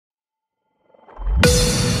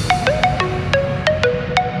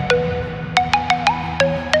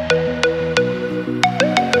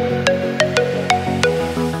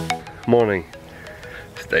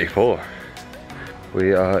Day 4.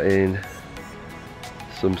 We are in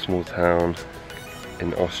some small town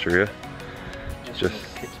in Austria. Just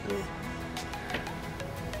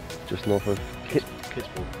north of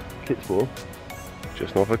Kitzbühel.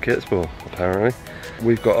 Just north of Kitzbühel, apparently.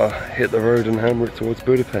 We've got to hit the road and hammer it towards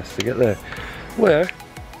Budapest to get there. Where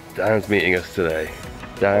Dan's meeting us today.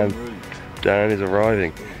 Dan is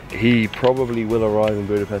arriving. He probably will arrive in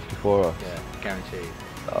Budapest before us. Yeah, guaranteed.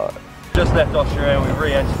 Just left Austria and we've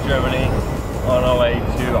re-entered Germany on our way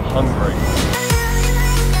to Hungary.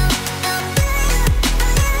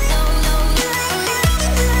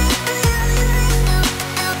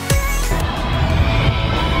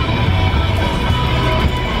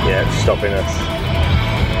 Yeah, it's stopping us.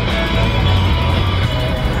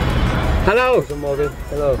 Hello! Morgen.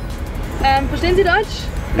 Hello. Verstehen Sie Deutsch?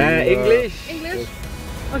 English? English?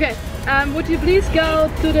 Okay. Would you please go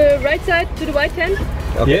to the right side, to the white tent?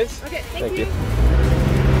 Okay. Yes? Okay, thank you.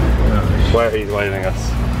 Where he's waving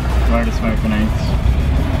us. Where the smoke grenades?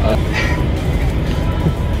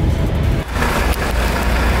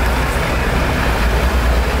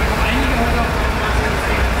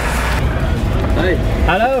 Hi.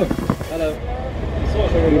 Hello! Hello.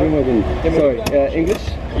 Sorry, English?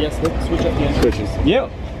 Yes, switch up the engine. Switches. Yeah.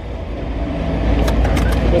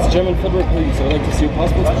 As German Federal Police, I would like to see your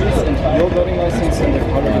passport, please, and your driving license and the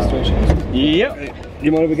car registration. Yep. Do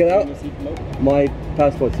you mind if we get out? My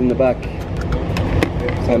passport's in the back.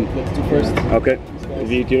 Let's do first. Okay.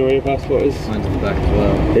 Do you know where your passport is? Mine's in the back as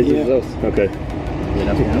well. Is it us? Okay.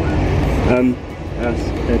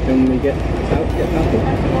 Can we get out?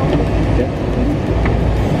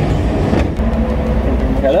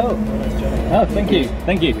 Hello. Oh, thank you.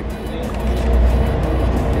 Thank you.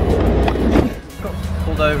 Got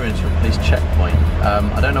pulled over into a police checkpoint.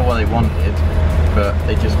 I don't know what they wanted, but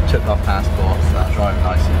they just took our passports, our driving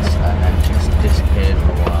license, and then just disappeared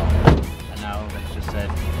for a while. And now they just said,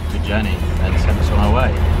 good journey, and sent us on our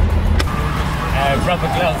way.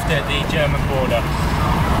 Rubber gloves at the German border.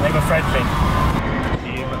 They were friendly.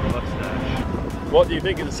 What do you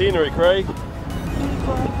think of the scenery, Craig?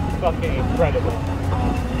 Fucking incredible.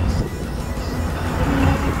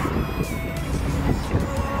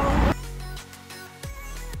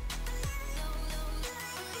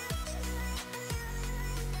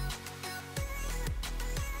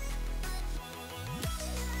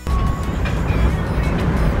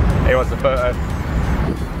 He wants a photo.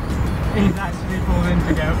 He's actually pulled in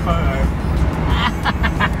to get a photo.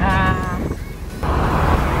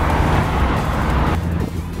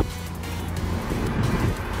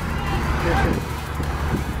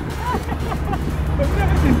 I've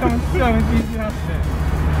never seen someone so enthusiastic.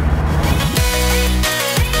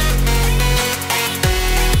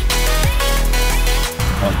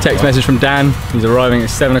 Text message from Dan. He's arriving at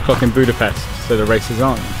 7 o'clock in Budapest, so the race is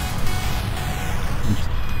on.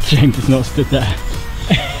 James has not stood there.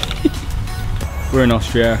 We're in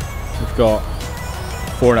Austria. We've got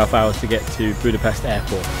 4.5 hours to get to Budapest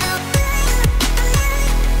airport.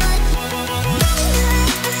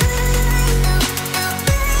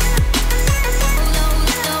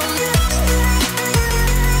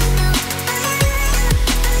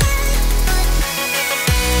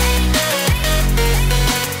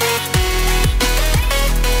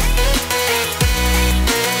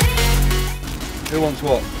 Who wants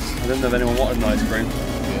what? I didn't know if anyone wanted an ice cream.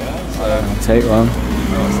 Yeah. So I'll take one.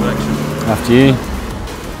 selection. After you.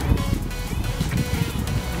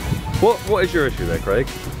 What is your issue there, Craig?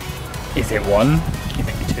 Is it one? Is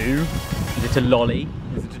it two? Is it a lolly?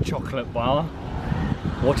 Is it a chocolate bar?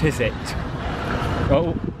 What is it?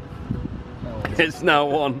 Oh. It's now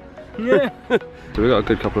 1. Yeah. So we've got a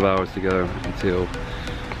good couple of hours to go until,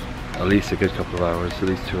 at least a good couple of hours, at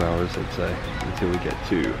least 2 hours I'd say, until we get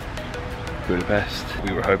to Budapest.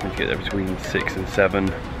 We were hoping to get there between 6 and 7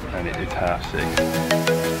 and it is 6:30.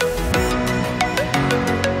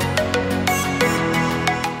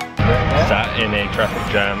 Sat in a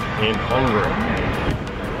traffic jam in Hungary.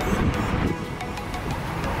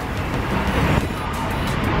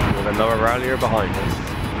 With another rallier behind us.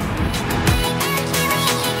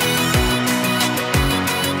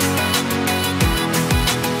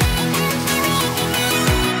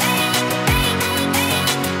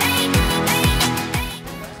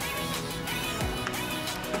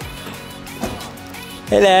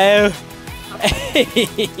 Hello.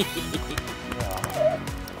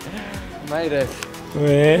 Made it.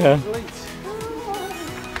 Yeah.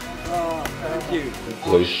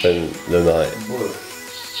 We spent the night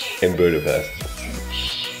in Budapest.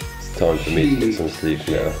 It's time for me to get some sleep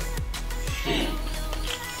now.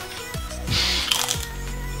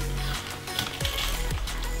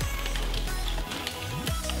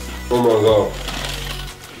 Oh my god.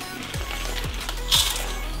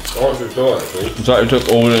 I want to try actually. It's like we took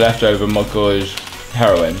all the leftover Mongols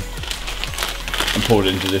heroin and poured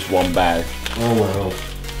it into this one bag. Oh wow.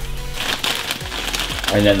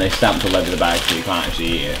 And then they stamped all over the bag so you can't actually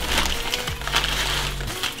eat it.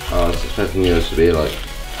 I was expecting yours to be like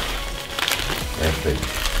everything.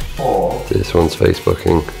 Oh. This one's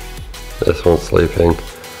Facebooking. This one's sleeping.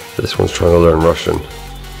 This one's trying to learn Russian.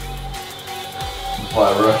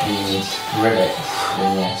 By Russians, critics,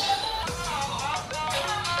 yes.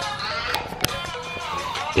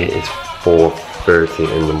 It is 4:30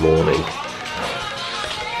 in the morning.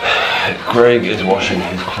 Greg is washing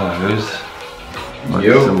his clothes like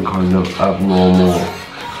some kind of abnormal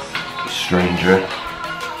stranger.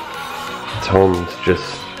 Tom's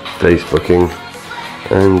just Facebooking,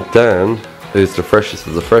 and Dan, who's the freshest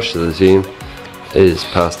of the team, is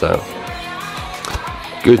passed out.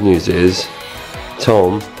 Good news is,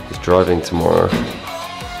 Tom is driving tomorrow.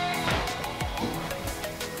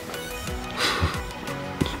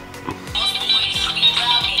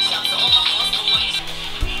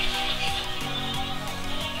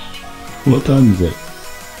 What time is it?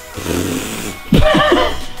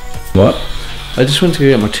 What? I just went to go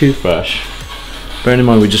get my toothbrush. Bearing in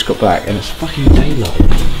mind we just got back and it's fucking daylight.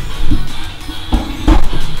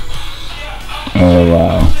 Oh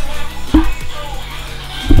wow.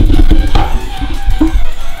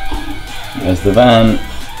 There's the van.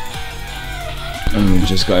 And we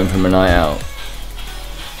just got in from a night out.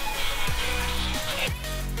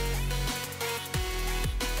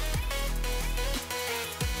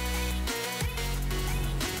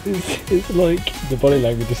 It's like the body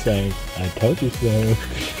language is saying, I told you so.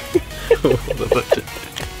 Look at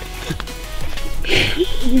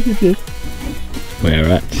this. We're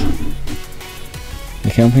at the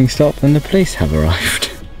camping stop and the police have arrived.